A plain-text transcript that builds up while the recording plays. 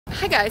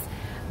Hi guys,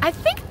 I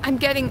think I'm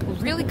getting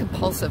really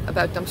compulsive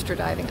about dumpster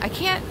diving. I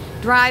can't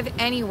drive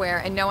anywhere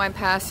and know I'm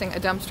passing a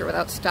dumpster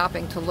without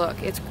stopping to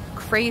look. It's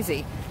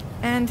crazy.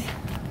 And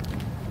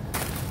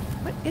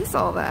what is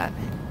all that?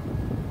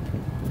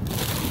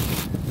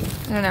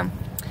 I don't know.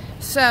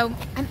 So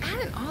I'm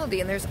at an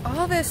Aldi and there's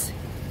all this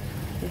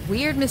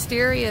weird,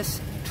 mysterious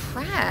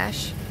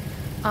trash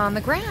on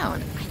the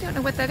ground. I don't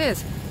know what that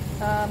is.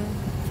 I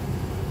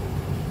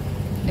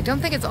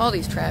don't think it's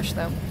Aldi's trash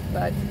though,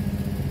 but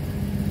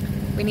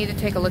we need to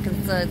take a look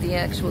inside the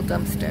actual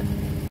dumpster.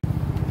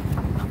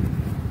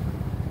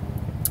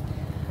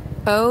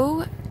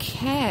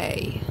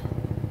 Okay.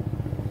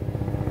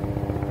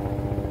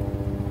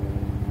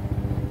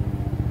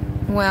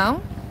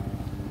 Well,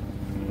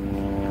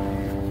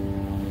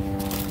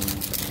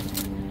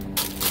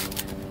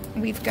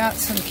 we've got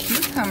some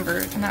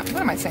cucumbers. What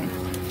am I saying?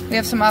 We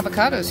have some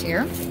avocados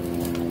here.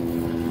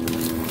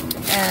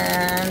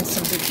 And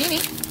some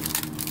zucchini.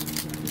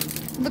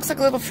 Looks like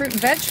a little fruit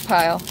and veg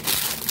pile.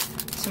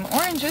 Some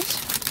oranges.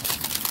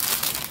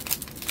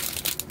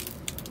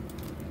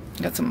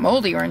 Got some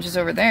moldy oranges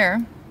over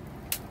there.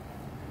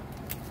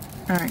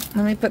 Alright,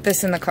 let me put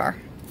this in the car.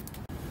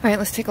 Alright,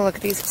 let's take a look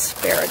at these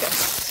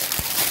asparagus.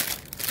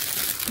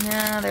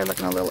 Now they're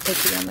looking a little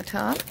icky on the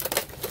top.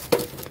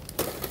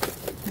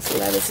 This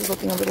lettuce is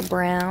looking a little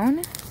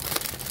brown.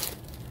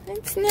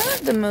 It's not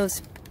the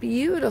most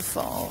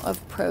beautiful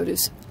of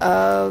produce.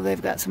 Oh,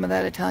 they've got some of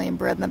that Italian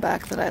bread in the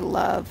back that I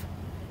love.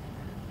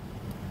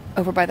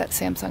 Over by that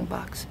Samsung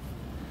box.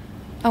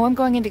 Oh, I'm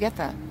going in to get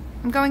that.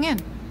 I'm going in.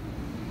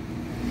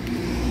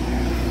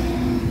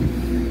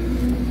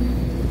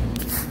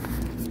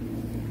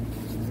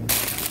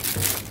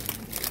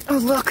 Oh,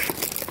 look.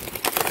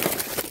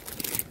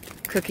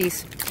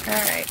 Cookies.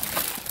 Alright.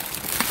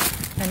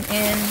 I'm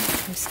in.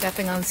 I'm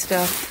stepping on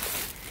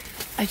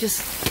stuff. I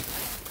just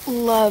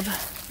love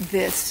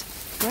this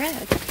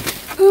bread.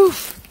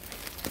 Oof.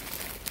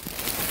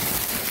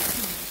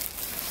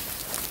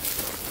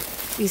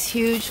 These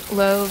huge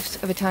loaves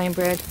of Italian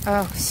bread.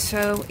 Oh,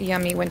 so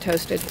yummy when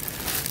toasted.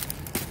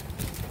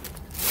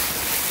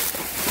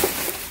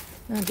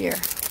 Oh dear.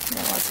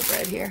 Got lots of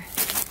bread here.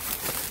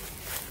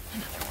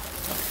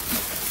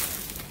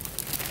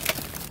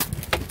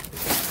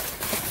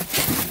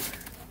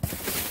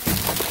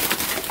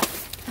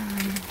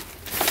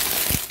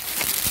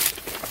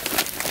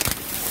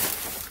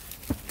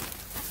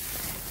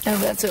 Oh,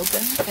 that's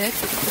open. Ick.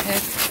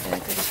 I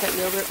just got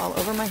yogurt all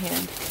over my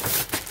hand.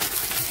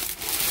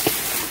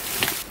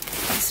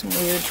 Some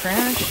weird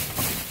trash.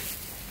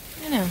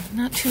 I know,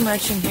 not too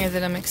much in here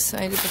that I'm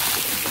excited to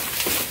see.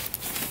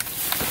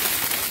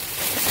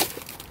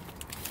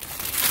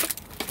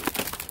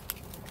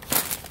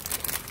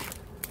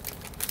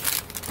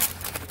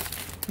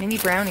 Mini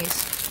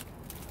brownies.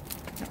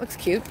 That looks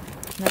cute.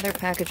 Another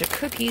package of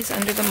cookies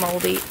under the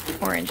moldy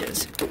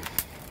oranges.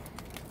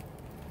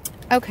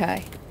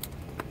 Okay.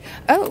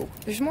 Oh,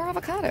 there's more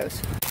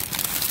avocados.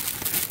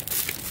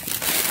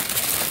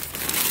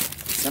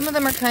 Some of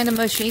them are kind of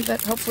mushy,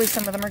 but hopefully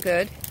some of them are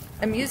good.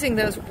 I'm using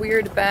those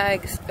weird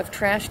bags of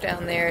trash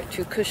down there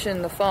to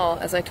cushion the fall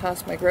as I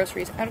toss my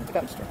groceries out of the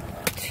dumpster.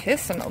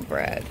 Artisanal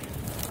bread.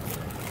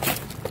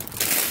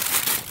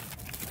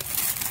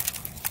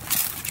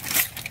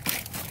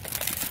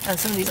 And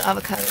some of these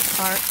avocados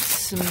are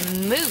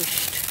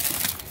smooshed.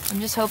 I'm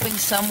just hoping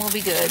some will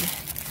be good.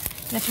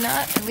 And if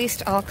not, at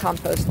least I'll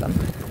compost them.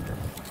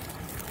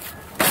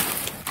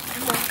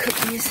 More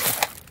cookies.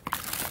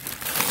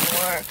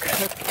 More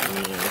cookies.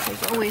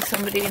 There's always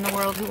somebody in the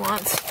world who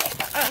wants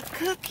a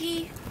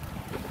cookie.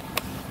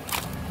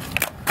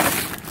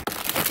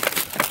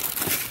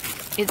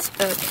 It's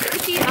a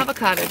cookie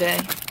avocado day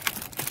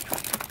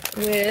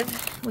with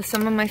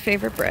some of my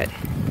favorite bread.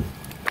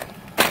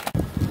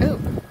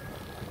 Ooh.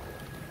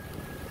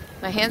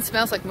 My hand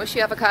smells like mushy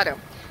avocado.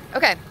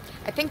 Okay,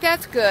 I think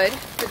that's good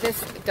for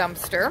this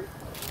dumpster. I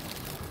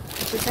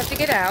just have to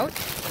get out.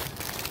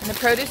 And the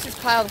produce is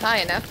piled high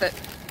enough that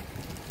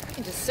I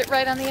can just sit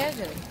right on the edge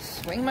and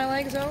swing my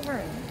legs over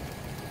and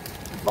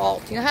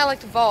vault. You know how I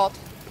like to vault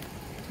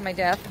to my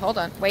death? Hold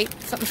on. Wait.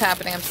 Something's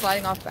happening. I'm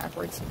sliding off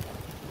backwards.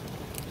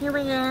 Here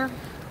we go.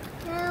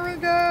 Here we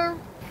go.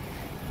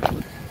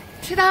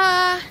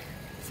 Ta-da!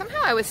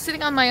 Somehow I was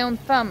sitting on my own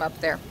thumb up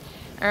there.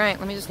 Alright,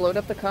 let me just load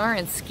up the car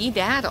and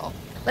skedaddle.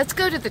 Let's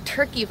go to the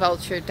turkey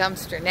vulture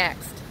dumpster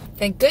next.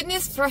 Thank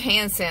goodness for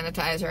hand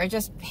sanitizer. I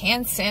just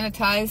hand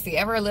sanitized the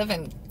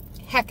ever-living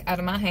heck out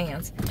of my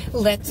hands.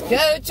 Let's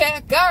go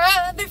check our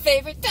other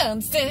favorite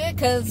dumpster,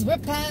 'cause we're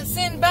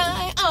passing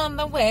by on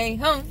the way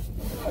home.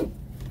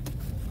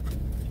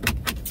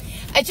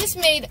 I just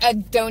made a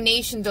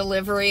donation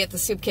delivery at the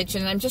soup kitchen,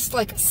 and I'm just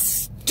like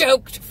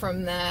stoked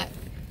from that.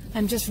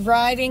 I'm just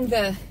riding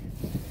the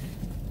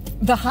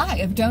high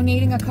of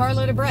donating a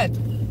carload of bread.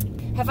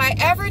 Have I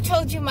ever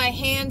told you my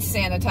hand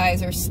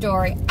sanitizer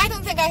story? I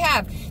don't think I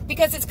have,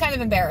 because it's kind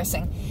of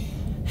embarrassing.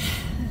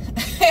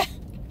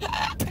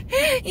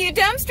 You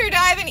dumpster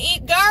dive and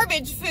eat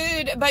garbage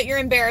food, but you're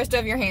embarrassed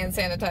of your hand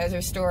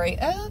sanitizer story.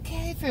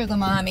 Okay, Frugal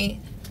Mommy,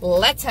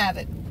 let's have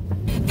it.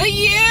 The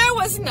year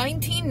was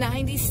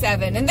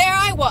 1997, and there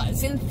I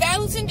was in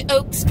Thousand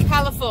Oaks,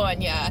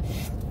 California,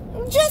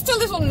 just a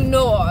little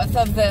north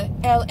of the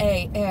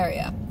LA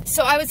area.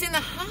 So I was in the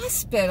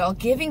hospital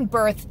giving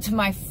birth to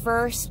my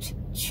first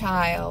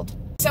child.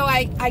 So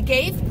I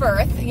gave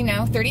birth, you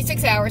know,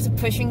 36 hours of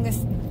pushing this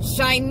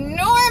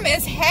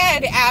ginormous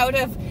head out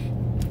of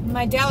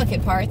my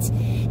delicate parts.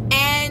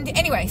 And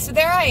anyway, so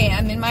there I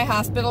am in my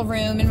hospital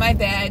room, in my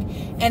bed,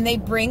 and they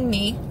bring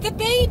me the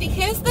baby.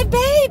 Here's the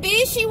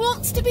baby. She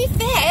wants to be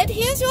fed.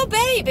 Here's your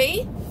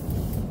baby.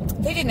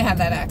 They didn't have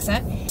that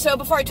accent. So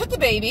before I took the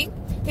baby,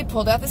 they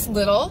pulled out this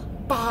little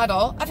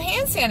bottle of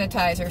hand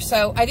sanitizer.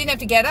 So I didn't have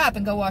to get up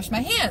and go wash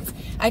my hands.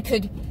 I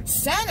could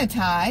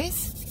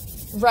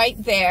sanitize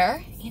right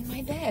there in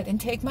my bed and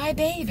take my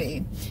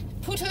baby,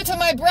 put her to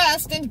my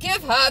breast and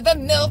give her the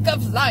milk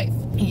of life.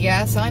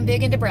 Yes, I'm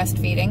big into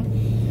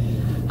breastfeeding.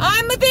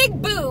 I'm a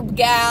big boob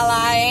gal,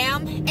 I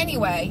am.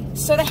 Anyway,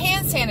 so the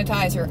hand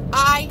sanitizer,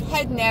 I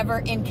had never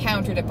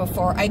encountered it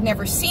before. I'd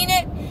never seen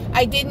it.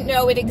 I didn't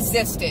know it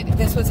existed.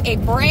 This was a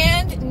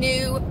brand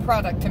new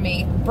product to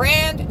me,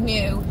 brand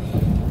new.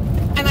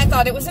 And I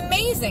thought it was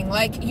amazing.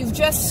 Like, you've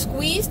just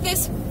squeezed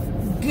this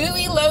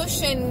gooey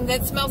lotion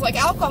that smells like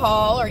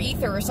alcohol or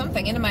ether or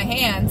something into my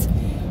hands.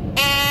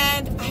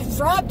 And I've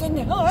rubbed and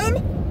now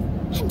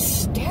I'm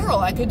sterile.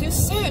 I could do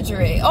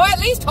surgery, or at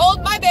least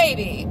hold my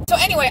baby. So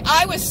anyway,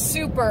 I was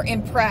super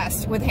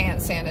impressed with hand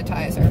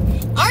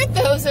sanitizer. Aren't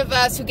those of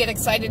us who get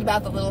excited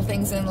about the little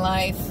things in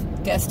life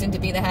destined to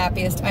be the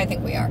happiest? I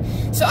think we are.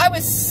 So I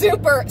was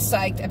super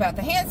psyched about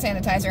the hand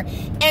sanitizer,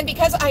 and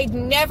because I'd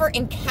never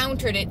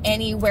encountered it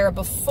anywhere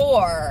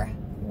before,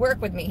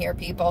 work with me here,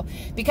 people,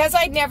 because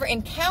I'd never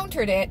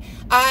encountered it,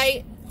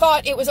 I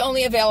thought it was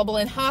only available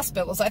in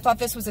hospitals. I thought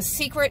this was a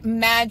secret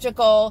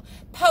magical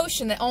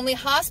potion that only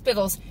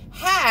hospitals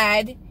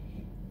had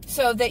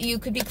so that you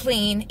could be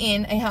clean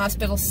in a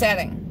hospital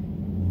setting.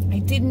 I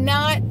did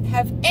not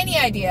have any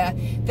idea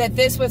that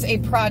this was a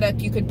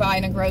product you could buy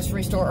in a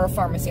grocery store or a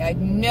pharmacy. I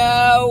had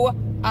no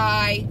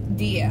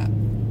idea.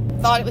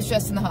 Thought it was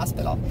just in the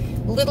hospital.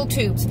 Little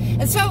tubes.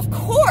 And so, of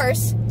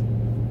course,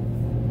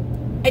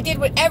 I did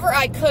whatever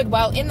I could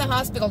while in the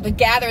hospital to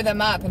gather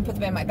them up and put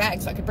them in my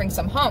bag so I could bring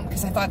some home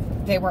because I thought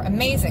they were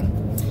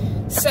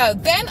amazing. So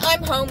then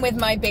I'm home with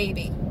my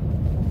baby.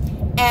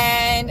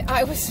 And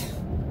I was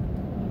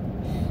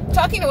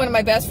talking to one of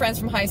my best friends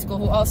from high school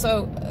who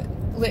also,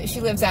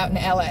 she lives out in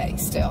LA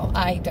still.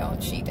 I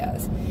don't, she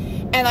does.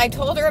 And I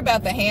told her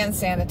about the hand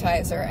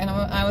sanitizer. And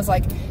I was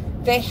like,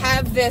 they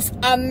have this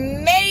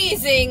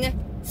amazing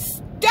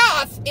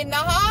stuff in the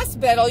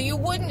hospital. You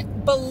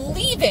wouldn't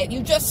believe it.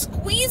 You just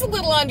squeeze a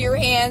little onto your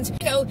hands,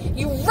 you know,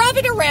 you rub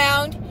it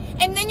around,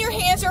 and then your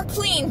hands are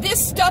clean.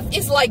 This stuff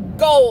is like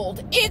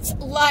gold. It's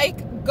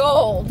like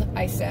gold,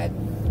 I said.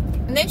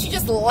 And then she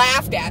just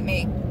laughed at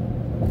me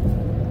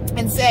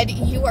and said,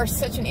 you are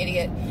such an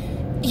idiot.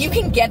 You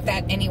can get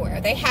that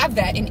anywhere. They have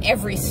that in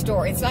every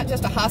store. It's not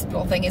just a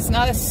hospital thing. It's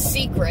not a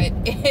secret.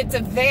 It's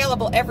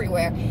available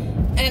everywhere.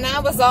 And I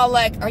was all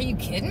like, are you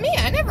kidding me?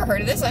 I never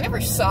heard of this. I never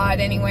saw it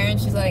anywhere.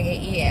 And she's like,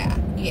 yeah.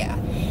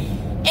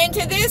 And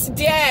to this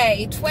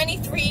day,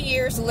 23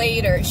 years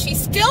later, she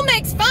still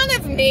makes fun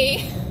of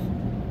me.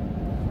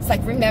 It's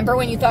like, remember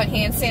when you thought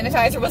hand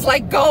sanitizer was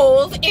like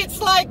gold? It's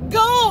like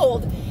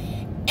gold.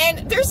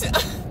 And there's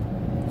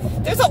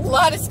a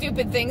lot of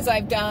stupid things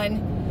I've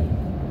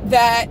done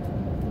that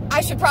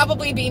I should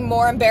probably be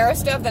more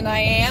embarrassed of than I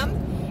am.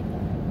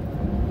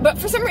 But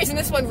for some reason,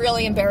 this one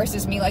really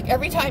embarrasses me. Like,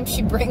 every time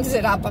she brings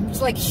it up, I'm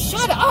just like,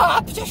 shut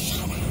up, just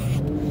shut up.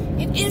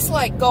 It is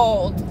like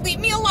gold. Leave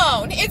me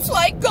alone. It's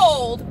like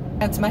gold.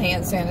 That's my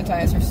hand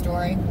sanitizer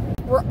story.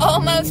 We're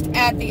almost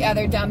at the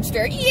other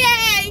dumpster.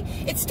 Yay!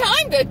 It's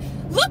time to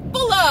look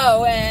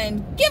below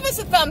and give us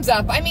a thumbs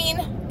up. I mean,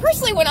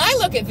 personally, when I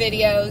look at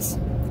videos,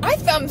 I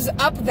thumbs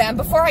up them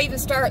before I even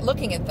start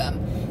looking at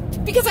them.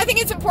 Because I think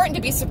it's important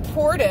to be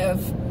supportive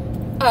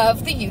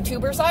of the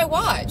YouTubers I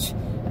watch.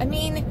 I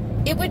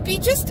mean, it would be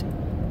just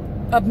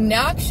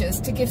obnoxious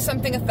to give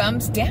something a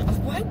thumbs down.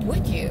 Why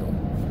would you?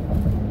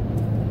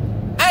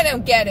 I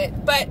don't get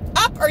it. But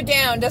up or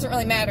down doesn't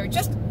really matter.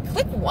 Just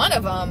click one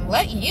of them.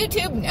 Let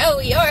YouTube know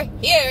you're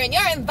here and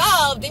you're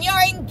involved and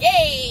you're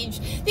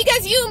engaged.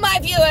 Because you, my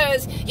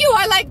viewers, you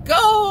are like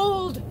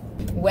gold.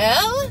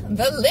 Well,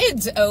 the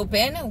lid's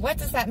open. What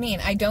does that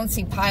mean? I don't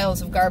see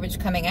piles of garbage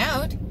coming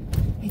out.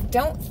 I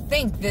don't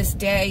think this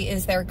day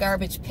is their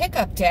garbage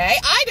pickup day.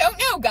 I don't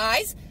know,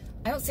 guys.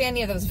 I don't see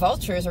any of those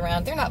vultures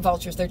around. They're not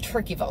vultures, they're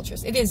turkey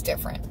vultures. It is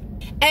different.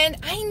 And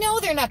I know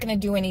they're not going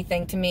to do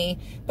anything to me,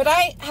 but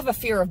I have a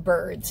fear of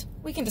birds.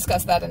 We can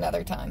discuss that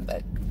another time,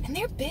 and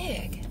they're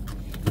big.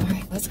 All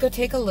right, let's go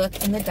take a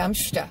look in the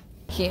dumpster.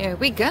 Here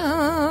we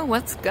go.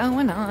 What's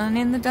going on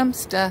in the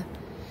dumpster?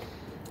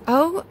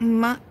 Oh,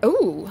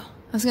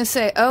 I was going to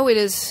say, it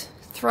is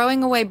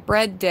throwing away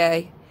bread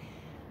day.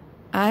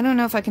 I don't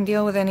know if I can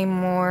deal with any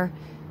more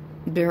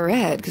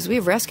bread, because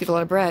we've rescued a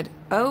lot of bread.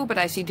 Oh, but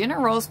I see dinner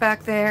rolls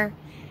back there,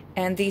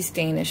 and these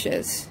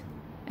Danishes,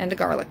 and a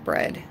garlic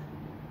bread.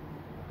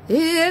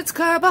 It's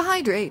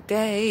carbohydrate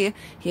day.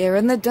 Here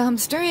in the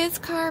dumpster, it's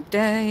carb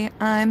day.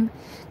 I'm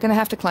gonna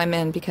have to climb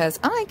in because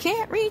I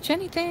can't reach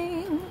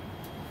anything.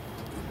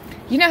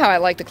 You know how I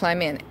like to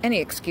climb in. Any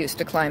excuse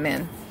to climb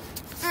in.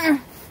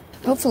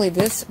 Hopefully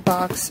this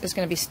box is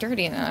gonna be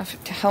sturdy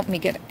enough to help me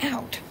get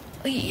out.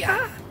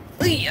 Yeah.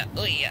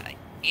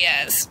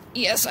 Yes.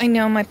 Yes, I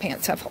know my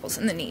pants have holes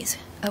in the knees.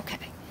 Okay.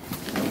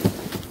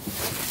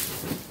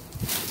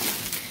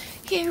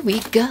 Here we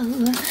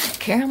go.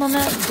 Caramel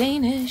nut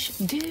Danish.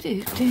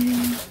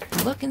 Do-do-do.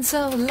 Looking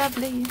so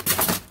lovely.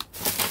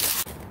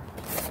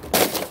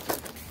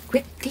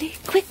 Quickly,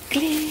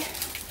 quickly.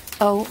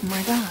 Oh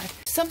my God.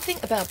 Something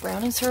about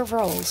brown and serve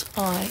rolls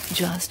I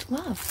just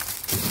love.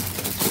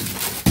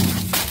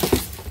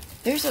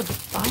 There's a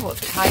bottle of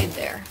Tide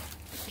there.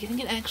 Do you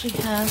think it actually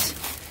has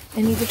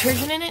any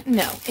detergent in it?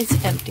 No,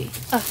 it's empty.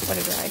 Oh, what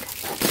a drag.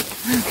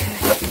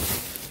 Okay.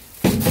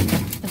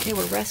 Okay,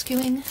 we're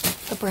rescuing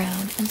the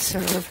brown and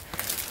serve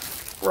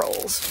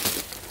rolls.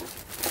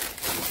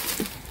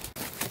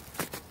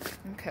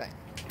 Okay.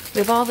 We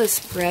have all this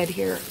bread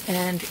here,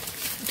 and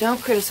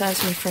don't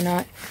criticize me for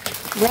not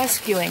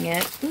rescuing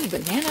it. Ooh,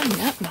 banana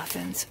nut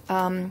muffins.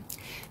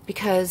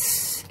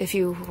 Because if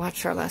you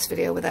watched our last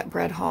video with that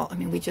bread haul, I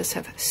mean, we just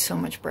have so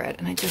much bread,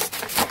 and I just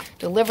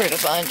delivered a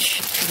bunch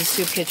to the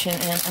soup kitchen,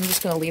 and I'm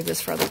just going to leave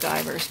this for other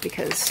divers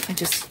because I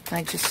just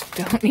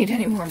don't need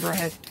any more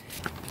bread.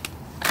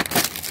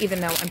 Even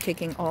though I'm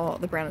taking all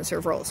the brown and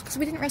serve rolls, because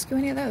we didn't rescue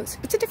any of those.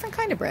 It's a different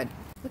kind of bread.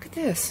 Look at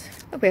this.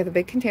 Oh, we have a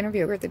big container of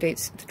yogurt. The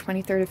date's the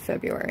 23rd of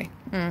February.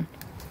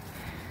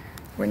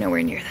 We're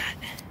nowhere near that.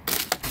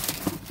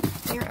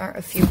 There are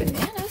a few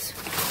bananas.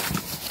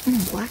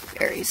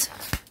 Blackberries.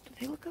 Do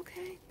they look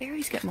okay?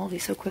 Berries get moldy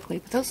so quickly,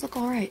 but those look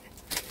all right.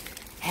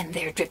 And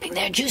they're dripping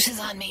their juices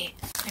on me.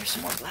 There's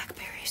some more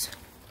blackberries.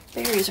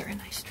 Berries are a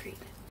nice treat.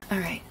 All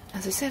right,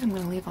 as I said, I'm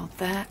going to leave all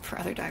that for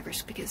other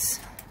divers because,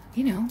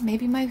 you know,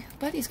 maybe my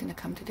buddy's going to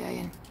come today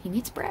and he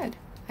needs bread.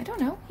 I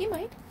don't know. He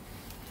might.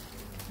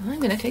 I'm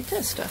going to take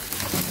this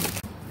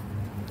stuff.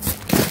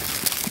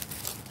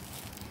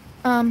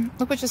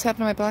 Look what just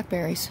happened to my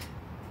blackberries.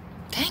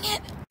 Dang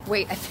it.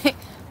 Wait, I think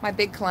my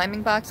big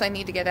climbing box I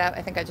need to get out.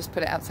 I think I just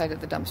put it outside of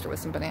the dumpster with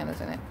some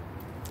bananas in it.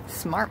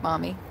 Smart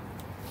mommy.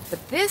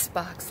 But this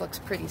box looks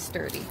pretty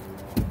sturdy.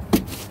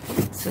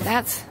 So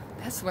that's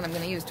what I'm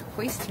going to use to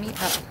hoist me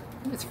up.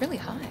 Ooh, it's really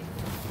high.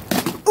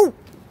 Ooh!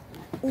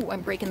 Ooh,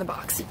 I'm breaking the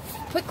box.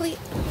 Quickly.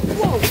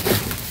 Whoa!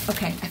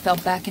 Okay, I fell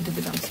back into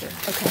the dumpster.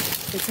 Okay,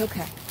 it's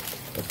okay.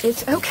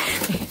 It's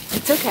okay.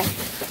 It's okay.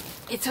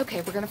 It's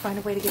okay. We're going to find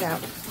a way to get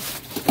out.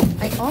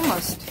 I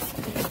almost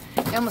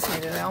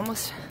made it. I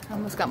almost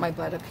got my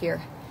butt up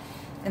here.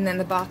 And then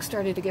the box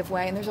started to give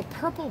way, and there's a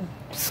purple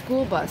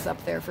school bus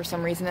up there for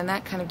some reason, and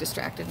that kind of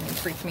distracted me and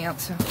freaked me out,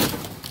 so...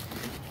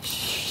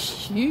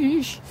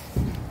 Sheesh.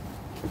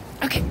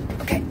 Okay,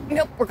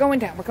 nope, we're going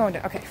down,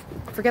 okay.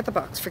 Forget the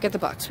box,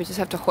 we just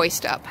have to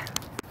hoist up.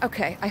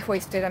 Okay, I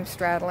hoisted, I'm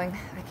straddling,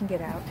 I can get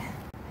out.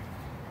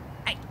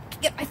 I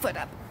can get my foot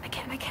up, I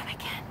can.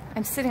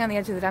 I'm sitting on the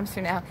edge of the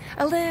dumpster now.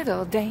 A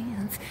little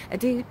dance, a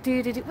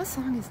do-do-do-do. What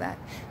song is that?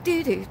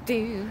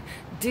 Do-do-do,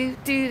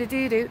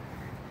 do-do-do-do-do.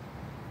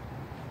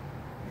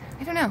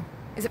 I don't know.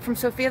 Is it from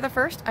Sophia the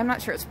First? I'm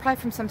not sure. It's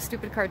probably from some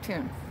stupid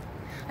cartoon.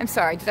 I'm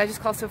sorry. Did I just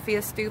call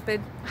Sophia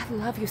stupid? I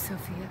love you,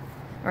 Sophia.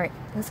 All right.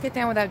 Let's get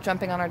down without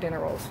jumping on our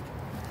dinner rolls.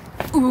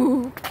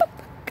 Ooh. God,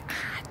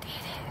 did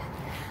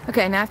it.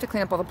 Okay, now I have to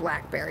clean up all the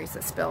blackberries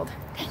that spilled.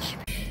 Dang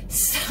it.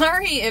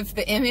 Sorry if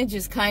the image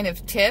is kind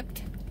of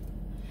tipped.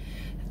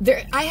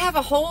 I have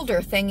a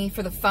holder thingy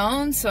for the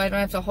phone, so I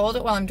don't have to hold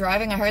it while I'm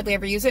driving. I hardly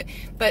ever use it.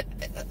 But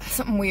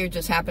something weird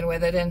just happened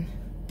with it, and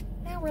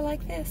now we're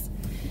like this.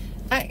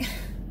 I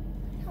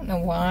don't know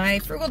why.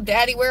 Frugal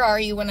Daddy, where are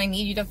you when I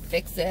need you to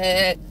fix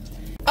it?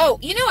 Oh,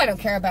 you know I don't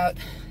care about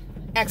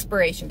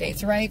expiration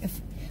dates, right?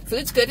 If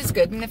food's good, it's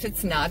good, and if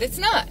it's not, it's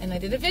not. And I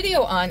did a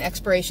video on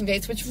expiration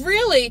dates, which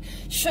really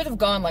should have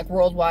gone like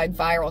worldwide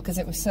viral because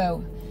it was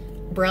so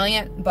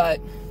brilliant,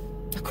 but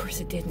of course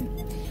it didn't.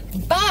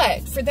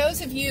 But for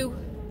those of you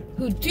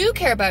who do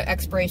care about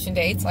expiration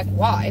dates, like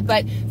why,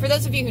 but for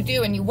those of you who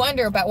do and you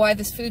wonder about why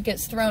this food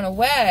gets thrown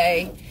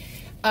away,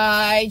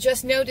 I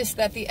just noticed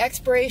that the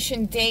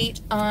expiration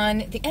date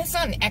on it's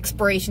not an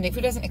expiration date,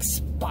 food doesn't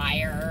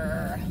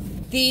expire.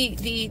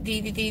 The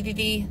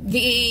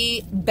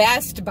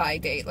best by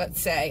date,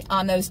 let's say,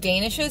 on those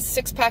Danishes,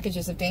 6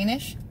 packages of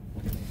Danish,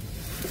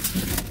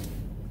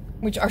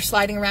 which are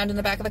sliding around in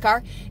the back of the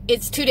car,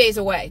 it's 2 days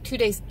away, 2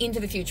 days into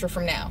the future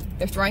from now.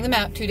 They're throwing them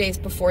out 2 days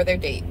before their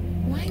date.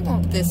 Why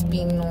won't this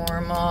be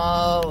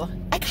normal?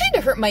 I kind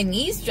of hurt my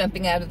knees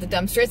jumping out of the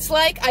dumpster. It's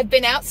like I've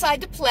been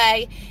outside to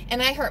play,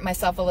 and I hurt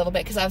myself a little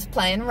bit because I was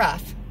playing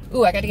rough.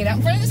 Ooh, I got to get out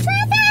in front of this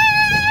traffic!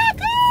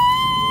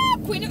 Ah,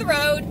 queen of the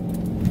road.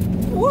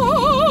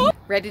 Whoa!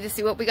 Ready to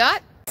see what we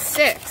got?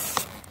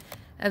 6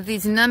 of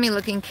these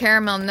nummy-looking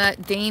caramel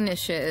nut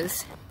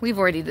Danishes. We've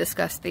already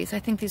discussed these. I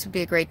think these would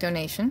be a great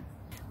donation.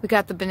 We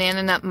got the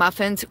banana nut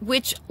muffins,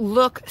 which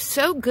look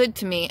so good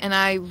to me, and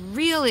I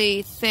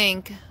really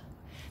think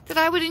that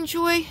I would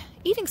enjoy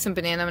eating some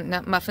banana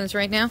nut muffins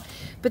right now.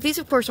 But these,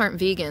 of course, aren't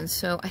vegan,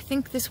 so I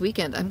think this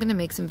weekend I'm going to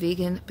make some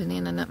vegan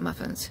banana nut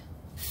muffins.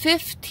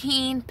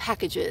 15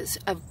 packages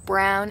of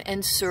brown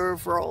and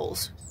serve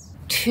rolls,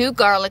 2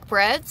 garlic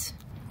breads,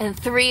 and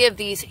 3 of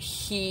these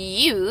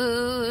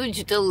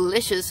huge,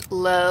 delicious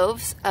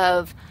loaves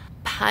of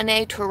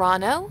pane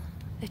Turano,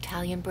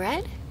 Italian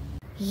bread,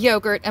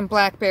 yogurt and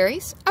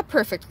blackberries, a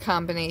perfect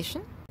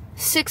combination.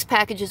 6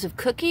 packages of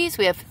cookies.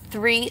 We have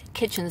 3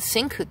 kitchen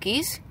sink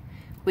cookies,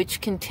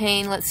 which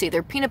contain, let's see,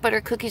 they're peanut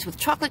butter cookies with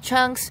chocolate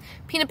chunks,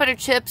 peanut butter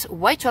chips,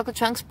 white chocolate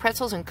chunks,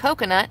 pretzels, and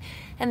coconut,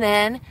 and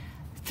then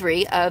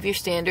 3 of your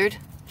standard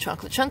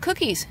chocolate chunk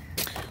cookies.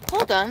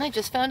 Hold on, I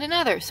just found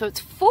another. So it's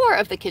 4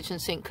 of the kitchen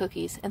sink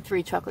cookies and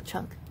 3 chocolate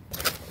chunk.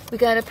 We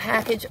got a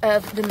package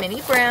of the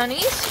mini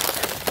brownies.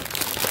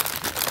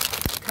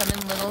 Come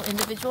in little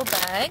individual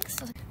bags.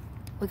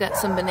 We got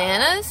some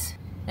bananas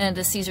and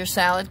a Caesar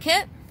salad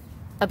kit,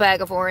 a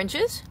bag of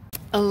oranges,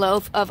 a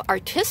loaf of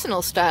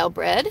artisanal style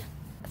bread,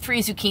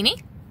 3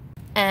 zucchini,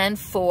 and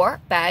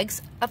 4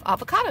 bags of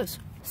avocados.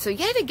 So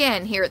yet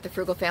again here at the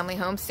Frugal Family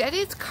Homestead,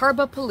 it's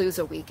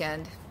Carbopalooza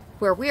weekend,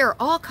 where we are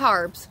all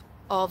carbs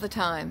all the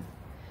time.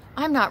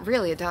 I'm not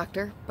really a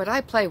doctor, but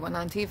I play one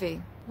on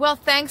TV. Well,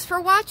 thanks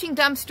for watching,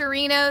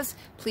 Dumpsterinos.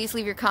 Please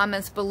leave your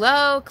comments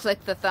below,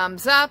 click the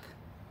thumbs up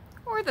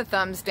or the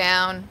thumbs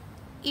down.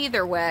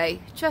 Either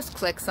way, just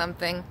click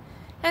something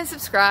and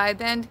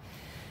subscribe, and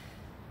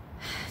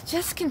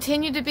just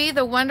continue to be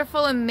the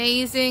wonderful,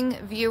 amazing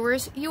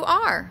viewers you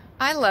are.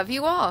 I love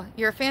you all.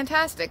 You're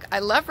fantastic. I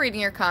love reading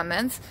your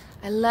comments.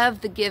 I love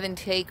the give and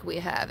take we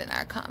have in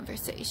our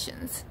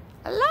conversations.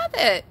 I love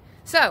it.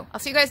 So, I'll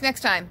see you guys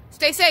next time.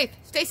 Stay safe,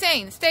 stay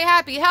sane, stay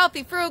happy,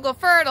 healthy, frugal,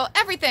 fertile,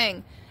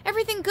 everything.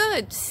 Everything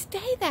good.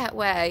 Stay that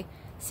way.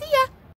 See ya.